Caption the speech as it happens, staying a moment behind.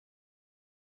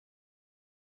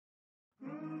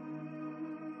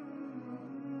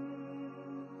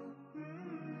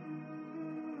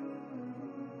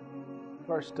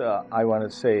First, I want to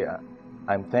say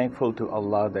I'm thankful to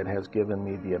Allah that has given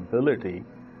me the ability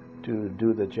to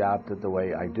do the job the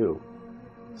way I do.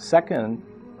 Second,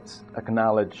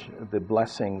 acknowledge the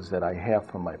blessings that I have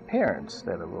from my parents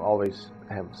that have always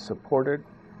supported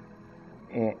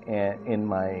in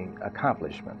my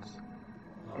accomplishments.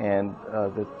 And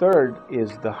the third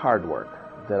is the hard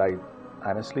work, that I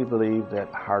honestly believe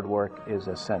that hard work is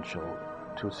essential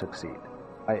to succeed.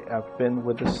 I've been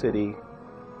with the city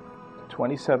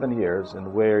 27 years,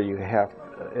 and where you have,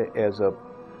 as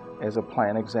a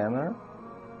plan examiner,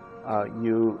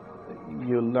 you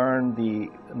learn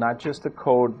not just the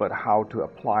code, but how to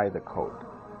apply the code.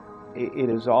 It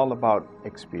is all about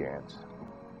experience.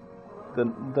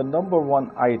 The number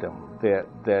one item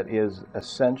that is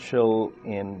essential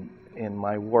in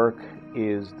my work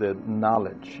is the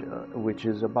knowledge, which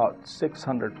is about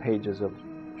 600 pages of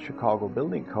Chicago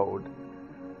building code.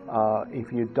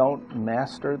 If you don't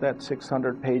master that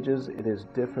 600 pages, it is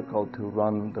difficult to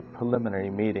run the preliminary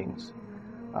meetings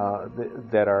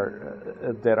that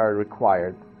are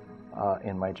required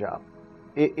in my job.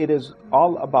 It is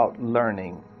all about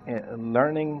learning and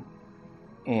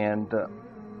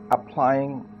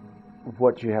applying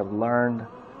what you have learned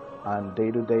on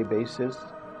day-to-day basis,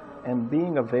 and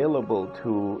being available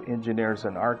to engineers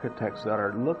and architects that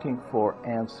are looking for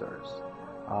answers.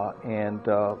 And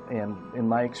in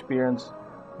my experience,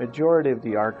 majority of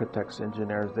the architects,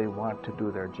 engineers, they want to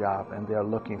do their job and they're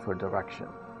looking for direction.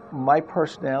 My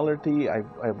personality,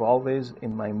 I've always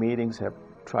in my meetings have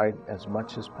tried as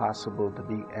much as possible to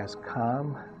be as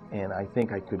calm, and I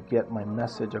think I could get my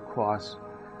message across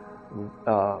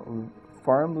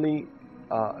firmly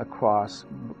across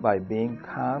by being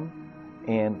calm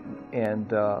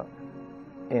and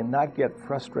not get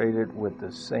frustrated with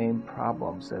the same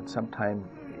problems that sometimes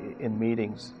in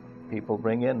meetings people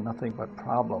bring in nothing but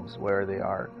problems where they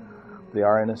are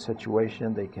in a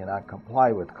situation they cannot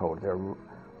comply with code.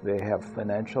 They have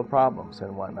financial problems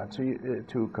and whatnot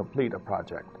to complete a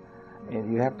project.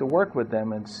 And you have to work with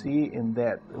them and see in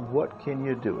that what can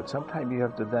you do. Sometimes you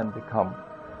have to then become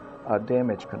a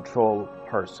damage control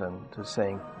person to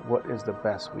saying what is the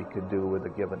best we could do with the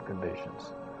given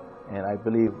conditions. And I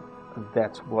believe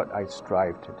that's what I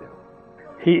strive to do.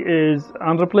 He is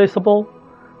unreplaceable.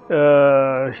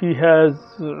 He has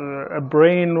a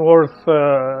brain worth,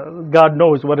 God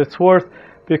knows what it's worth,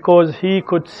 because he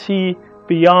could see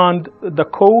beyond the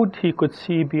code, he could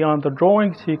see beyond the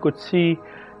drawings, he could see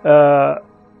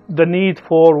the need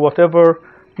for whatever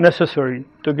necessary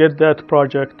to get that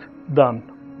project done.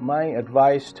 My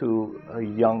advice to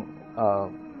young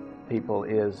people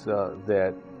is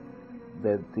that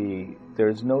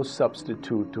there's no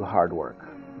substitute to hard work.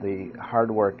 The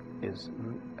hard work is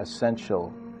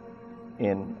essential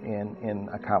in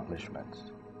accomplishments.